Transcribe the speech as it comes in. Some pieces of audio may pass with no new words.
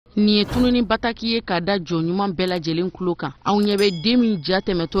Ni ye tununi bataki ye ka da jɔ ɲuman bɛɛ lajɛlen kulo kan. Aw ɲɛ bɛ den min ja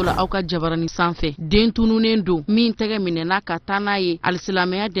tɛmɛtɔ la aw ka jabarani sanfɛ. Den tununen don min tɛgɛ minɛna ka taa n'a ye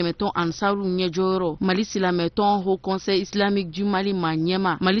alisilamɛya dɛmɛtɔn Ansaru ɲɛjɔyɔrɔ Mali silamɛtɔn Haut Conseil Islamique du Mali ma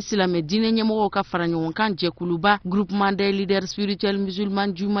ɲɛma Mali silamɛ diinɛ ɲɛmɔgɔw ka fara ɲɔgɔn kan jɛkuluba Groupement des leaders spirituels musulmans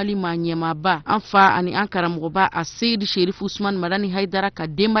du Mali ma ɲɛmaba an fa ani an karamɔgɔba a Seydi Sherif Usman Madani Haidara ka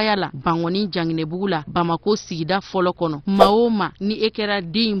denbaya la Bangoni Janginɛbugu la Bamako sigida fɔlɔ kɔnɔ. Ma o ma ni e kɛra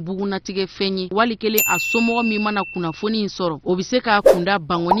den bugunatigɛ fɛn ye wali kelen a somɔgɔ min mana kunnafoni in sɔrɔ o bɛ se k'a kunda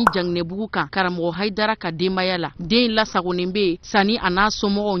Bangoni Janginɛbugu kan karamɔgɔ Haidara ka denbaya la. Den lasagonen bɛ sani a n'a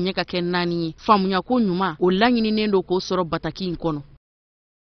somɔgɔw ɲɛ ka kɛ naani ye. Faamuya ko ɲuman o laɲininen don k'o sɔrɔ bataki in kɔnɔ.